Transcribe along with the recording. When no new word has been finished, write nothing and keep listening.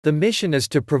The mission is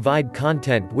to provide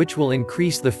content which will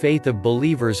increase the faith of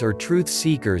believers or truth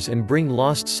seekers and bring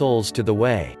lost souls to the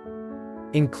way,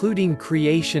 including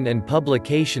creation and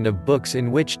publication of books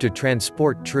in which to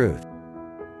transport truth.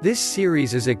 This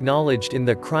series is acknowledged in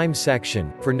the crime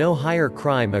section, for no higher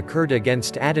crime occurred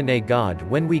against Adonai God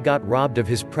when we got robbed of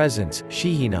his presence,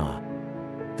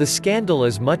 Shehinah. The scandal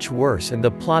is much worse and the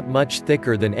plot much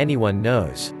thicker than anyone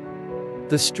knows.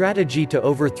 The strategy to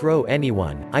overthrow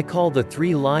anyone, I call the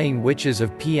three lying witches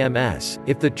of PMS.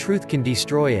 If the truth can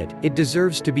destroy it, it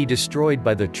deserves to be destroyed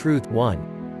by the truth.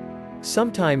 1.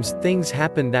 Sometimes things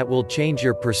happen that will change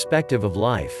your perspective of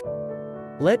life.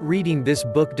 Let reading this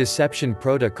book Deception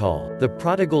Protocol, The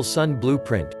Prodigal Son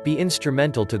Blueprint, be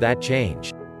instrumental to that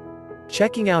change.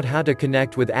 Checking out how to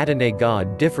connect with Adonai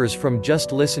God differs from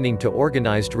just listening to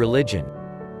organized religion.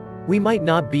 We might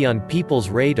not be on people's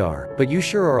radar, but you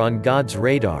sure are on God's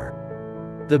radar.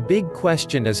 The big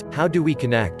question is, how do we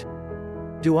connect?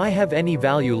 Do I have any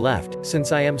value left,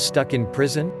 since I am stuck in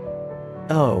prison?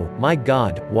 Oh, my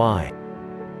God, why?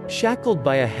 Shackled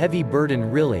by a heavy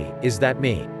burden. Really, is that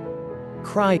me?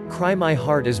 Cry, cry, my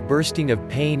heart is bursting of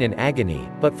pain and agony,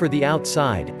 but for the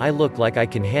outside, I look like I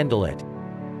can handle it.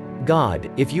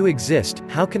 God, if you exist,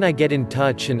 how can I get in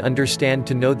touch and understand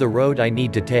to know the road I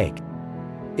need to take?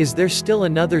 Is there still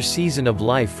another season of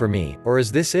life for me, or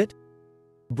is this it?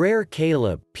 Brer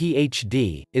Caleb,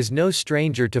 Ph.D., is no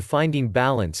stranger to finding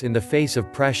balance in the face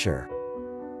of pressure.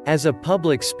 As a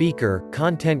public speaker,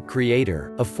 content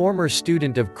creator, a former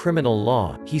student of criminal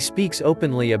law, he speaks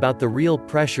openly about the real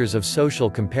pressures of social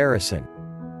comparison.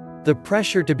 The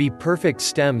pressure to be perfect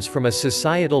stems from a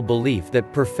societal belief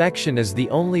that perfection is the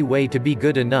only way to be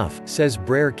good enough, says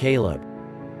Brer Caleb.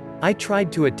 I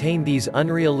tried to attain these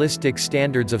unrealistic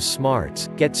standards of smarts,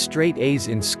 get straight A's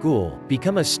in school,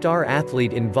 become a star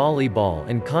athlete in volleyball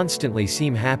and constantly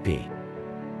seem happy.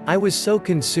 I was so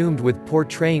consumed with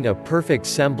portraying a perfect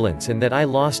semblance and that I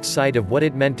lost sight of what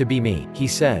it meant to be me, he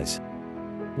says.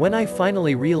 When I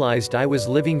finally realized I was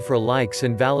living for likes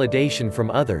and validation from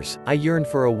others, I yearned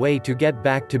for a way to get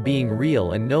back to being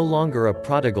real and no longer a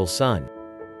prodigal son.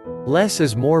 Less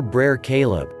is more. Brer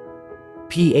Caleb,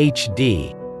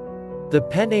 Ph.D. The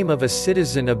pen name of a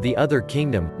citizen of the other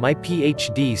kingdom. My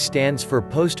Ph.D. stands for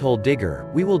post-hole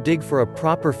digger. We will dig for a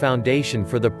proper foundation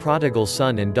for the prodigal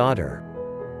son and daughter.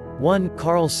 1.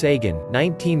 Carl Sagan,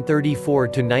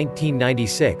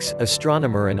 1934–1996,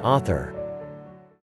 astronomer and author.